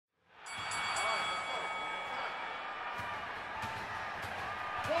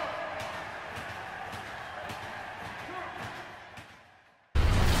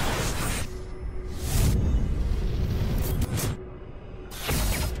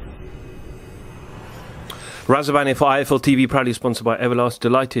Razabani for IFL TV, proudly sponsored by Everlast.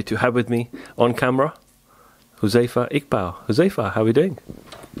 Delighted to have with me on camera Huzaifah Iqbal. Huzaifah, how are we doing?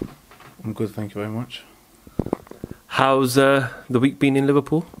 I'm good, thank you very much. How's the week been in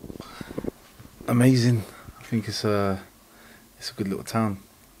Liverpool? Amazing. I think it's a good little town,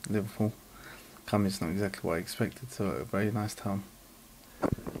 Liverpool. It's not exactly what I expected, so a very nice town.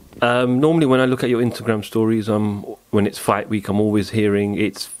 Normally when I look at your Instagram stories, when it's fight week, I'm always hearing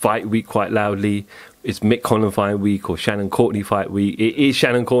it's fight week quite loudly. It's Mick Conlan fight week or Shannon Courtenay fight week. It is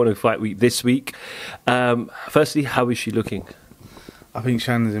Shannon Courtenay fight week this week. Firstly, how is she looking? I think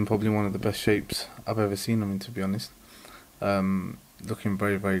Shannon's in probably one of the best shapes I've ever seen her in, to be honest. Looking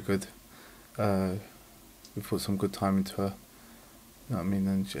very, very good. We put some good time into her. You know what I mean?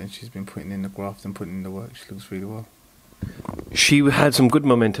 And she's been putting in the graft and putting in the work. She looks really well. She had some good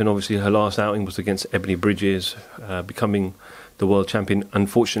momentum. Obviously, her last outing was against Ebony Bridges, becoming the world champion.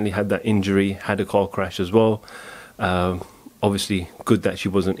 Unfortunately, had that injury, had a car crash as well. Obviously, good that she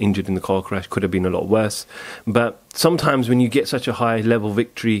wasn't injured in the car crash. Could have been a lot worse. But sometimes when you get such a high-level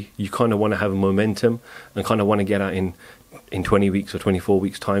victory, you kind of want to have a momentum and kind of want to get out in 20 weeks or 24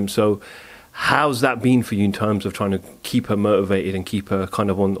 weeks' time. So how's that been for you in terms of trying to keep her motivated and keep her kind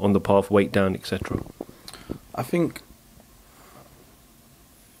of on the path, weight down, etc.? I think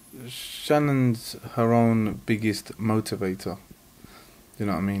Shannon's her own biggest motivator. You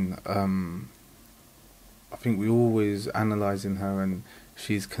know what I mean? I think we always analysing her, and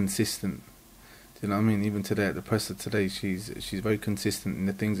she's consistent. Do you know what I mean? Even today at the presser today, she's very consistent in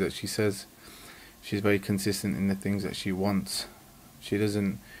the things that she says. She's very consistent in the things that she wants. She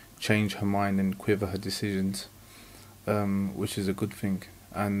doesn't change her mind and quiver her decisions, which is a good thing.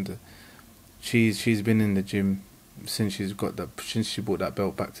 And she's been in the gym since she brought that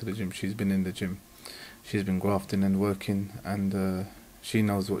belt back to the gym. She's been in the gym. She's been grafting and working, and she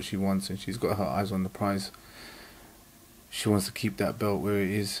knows what she wants, and she's got her eyes on the prize. She wants to keep that belt where it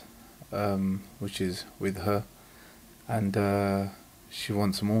is, which is with her, and she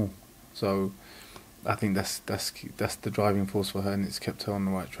wants more. So I think that's the driving force for her, and it's kept her on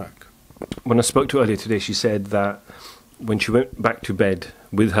the right track. When I spoke to her earlier today, she said that when she went back to bed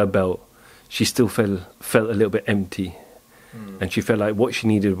with her belt, she still felt a little bit empty. And she felt like what she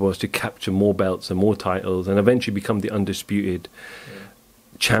needed was to capture more belts and more titles and eventually become the undisputed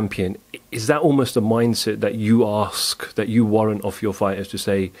champion. Is that almost a mindset that you ask, that you warrant off your fighters to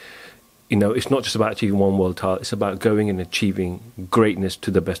say, you know, it's not just about achieving one world title, it's about going and achieving greatness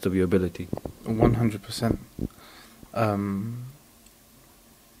to the best of your ability? 100%.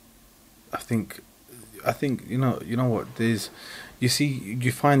 I think you know what,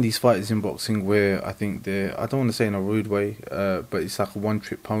 you find these fighters in boxing where I think they're, I don't want to say in a rude way, but it's like a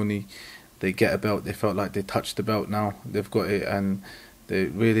one-trick pony. They get a belt, they felt like they touched the belt now, they've got it, and they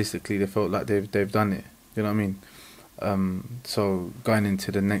felt like they've done it. You know what I mean? So going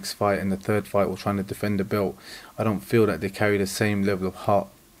into the next fight and the third fight or trying to defend the belt, I don't feel that they carry the same level of heart.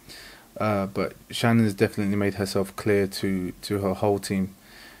 But Shannon's definitely made herself clear to her whole team,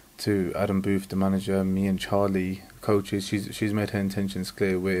 to Adam Booth, the manager, me and Charlie, coaches. She's made her intentions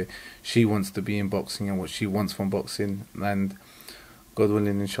clear where she wants to be in boxing and what she wants from boxing, and God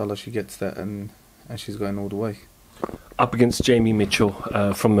willing, inshallah, she gets that, and she's going all the way. Up against Jamie Mitchell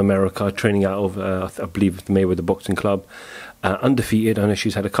from America, training out of, I believe, the Mayweather Boxing Club. Undefeated. I know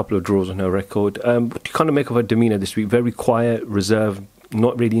she's had a couple of draws on her record. What do you kind of make of her demeanour this week? Very quiet, reserved,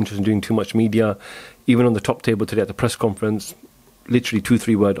 not really interested in doing too much media. Even on the top table today at the press conference, literally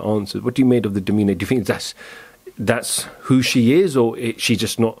 2-3 word answers. What do you make of the demeanour? Do you think that's who she is, or she's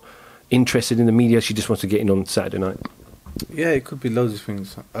just not interested in the media, she just wants to get in on Saturday night? Yeah, it could be loads of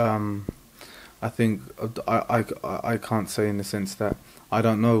things. I think I can't say in the sense that I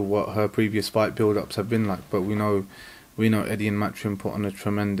don't know what her previous fight build-ups have been like, but we know Eddie and Matchroom put on a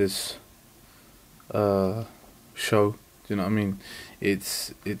tremendous show. Do you know what I mean?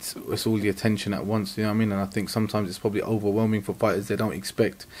 It's all the attention at once. Do you know what I mean? And I think sometimes it's probably overwhelming for fighters. They don't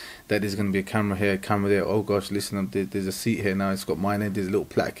expect that there's going to be a camera here, a camera there. Oh gosh, listen, there's a seat here now. It's got my name. There's a little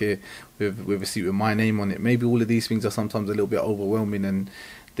plaque here with a seat with my name on it. Maybe all of these things are sometimes a little bit overwhelming, and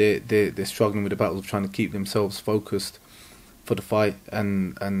they're struggling with the battle of trying to keep themselves focused for the fight,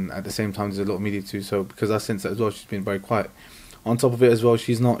 and at the same time there's a lot of media too. So because I sense that as well, she's been very quiet. On top of it as well,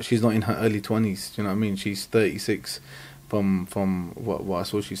 she's not in her early 20s. Do you know what I mean? She's 36. From what I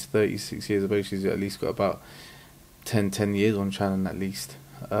saw, she's 36 years of age. She's at least got about 10 years on Shannon at least.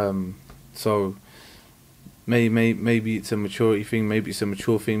 So maybe it's a maturity thing, maybe it's a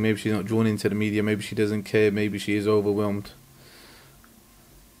mature thing, maybe she's not drawn into the media, maybe she doesn't care, maybe she is overwhelmed.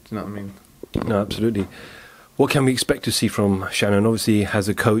 Do you know what I mean? No, absolutely. What can we expect to see from Shannon? Obviously, as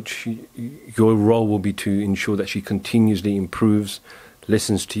a coach, your role will be to ensure that she continuously improves,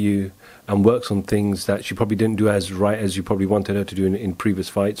 listens to you, and works on things that she probably didn't do as right as you probably wanted her to do in previous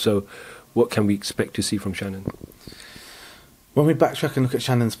fights. So what can we expect to see from Shannon? When we backtrack and look at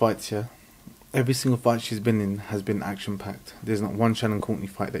Shannon's fights, yeah, every single fight she's been in has been action-packed. There's not one Shannon Courtenay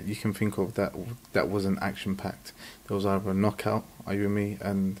fight that you can think of that wasn't action-packed. There was either a knockout, are you with me?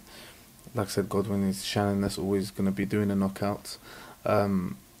 And like I said, Godwin is Shannon that's always going to be doing the knockouts.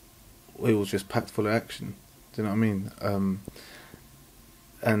 It was just packed full of action. Do you know what I mean?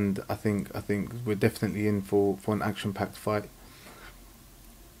 And I think we're definitely in for an action-packed fight.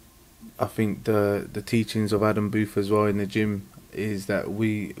 I think the teachings of Adam Booth as well in the gym is that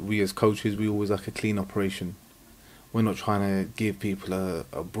we as coaches, we always like a clean operation. We're not trying to give people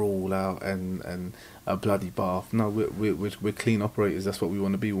a brawl out and a bloody bath. No, we're clean operators. That's what we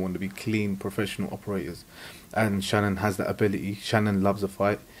want to be. We want to be clean, professional operators. And Shannon has that ability. Shannon loves a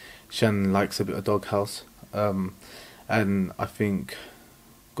fight. Shannon likes a bit of doghouse. And I think,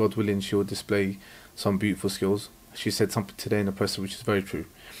 God willing, she'll display some beautiful skills. She said something today in the press which is very true.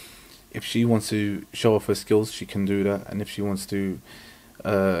 If she wants to show off her skills, she can do that. And if she wants to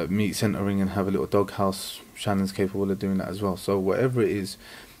meet centering and have a little doghouse, Shannon's capable of doing that as well. So whatever it is,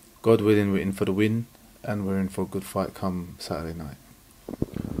 God willing, we're in for the win, and we're in for a good fight come Saturday night.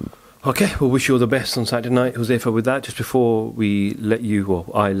 Okay, we'll wish you all the best on Saturday night, Huzaifah. With that, just before we let you, or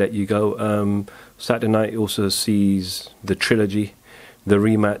I let you go, Saturday night also sees the trilogy, the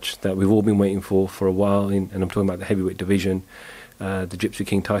rematch that we've all been waiting for a while, and I'm talking about the heavyweight division. The Gypsy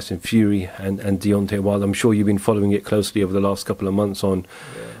King Tyson Fury and Deontay Wilder. I'm sure you've been following it closely over the last couple of months on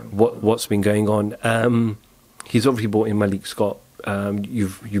what's been going on. He's obviously brought in Malik Scott.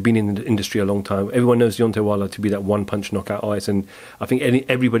 You've been in the industry a long time. Everyone knows Deontay Wilder to be that one-punch knockout artist, and I think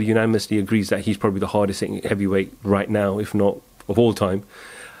everybody unanimously agrees that he's probably the hardest hitting heavyweight right now, if not of all time.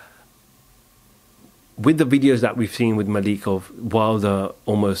 With the videos that we've seen with Malik of Wilder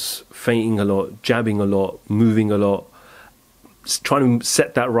almost feinting a lot, jabbing a lot, moving a lot, trying to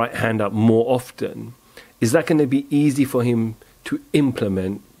set that right hand up more often, is that going to be easy for him to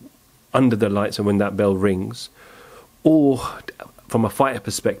implement under the lights and when that bell rings? Or from a fighter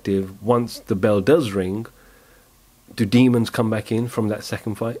perspective, once the bell does ring, do demons come back in from that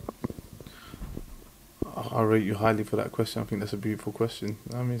second fight? I rate you highly for that question. I think that's a beautiful question.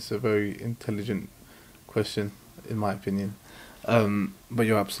 I mean, it's a very intelligent question, in my opinion. But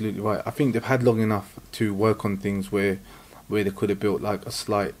you're absolutely right. I think they've had long enough to work on things where they could have built like a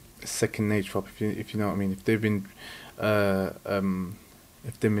slight second nature up, if you know what I mean. If they've been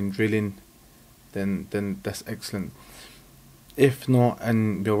drilling, then that's excellent. If not,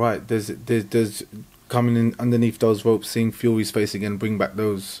 and you're right, there's coming in underneath those ropes, seeing Fury's face again, bring back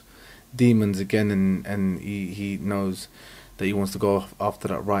those demons again, and he knows that he wants to go after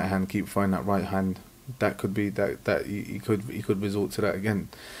that right hand, keep throwing that right hand. That could be that he could resort to that again.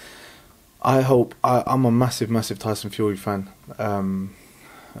 I hope. I'm a massive Tyson Fury fan. I've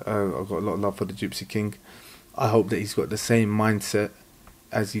got a lot of love for the Gypsy King. I hope that he's got the same mindset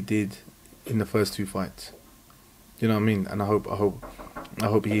as he did in the first two fights. You know what I mean? And I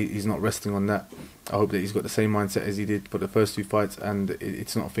hope he's not resting on that. I hope that he's got the same mindset as he did for the first two fights, and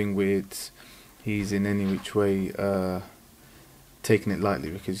it's not a thing where he's in any which way taking it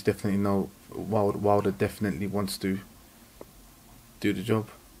lightly, because you definitely know Wilder definitely wants to do the job.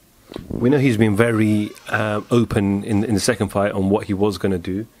 We know he's been very open in the second fight on what he was going to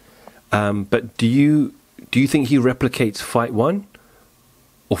do, but do you think he replicates fight one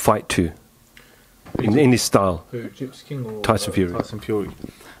or fight two in his style? Who, Gypsy King or Tyson Fury? Tyson Fury.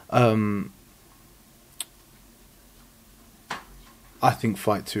 I think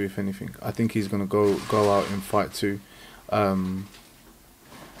fight two, if anything. I think he's going to go out in fight two, and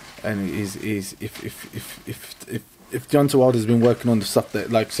if Deontay Wilder's been working on the stuff that,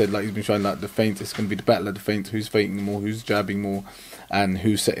 like I said, like he's been showing, like the feint, it's going to be the battle of the feint. Who's feinting more? Who's jabbing more? And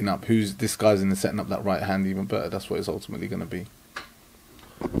who's setting up? Who's disguising and setting up that right hand even better? That's what it's ultimately going to be.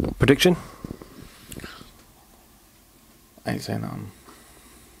 Prediction? I ain't saying nothing.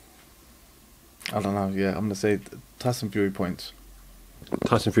 I don't know. Yeah, I'm going to say Tyson Fury points.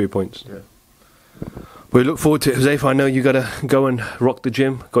 Tyson Fury points. Yeah. We look forward to it, Huzaifah. I know you got to go and rock the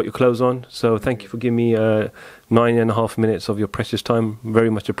gym, got your clothes on, so thank you for giving me 9.5 minutes of your precious time. Very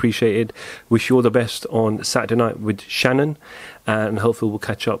much appreciated. Wish you all the best on Saturday night with Shannon, and hopefully we'll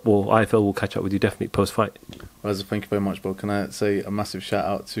catch up, or IFL will catch up with you definitely post-fight. Raza, thank you very much, bro. Can I say a massive shout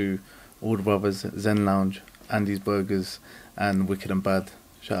out to all the brothers, Zen Lounge, Andy's Burgers, and Wicked and Bad.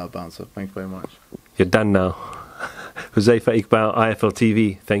 Shout out, Bouncer. Thank you very much. You're done now. Huzaifah Iqbal, IFL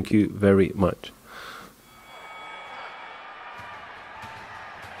TV, thank you very much.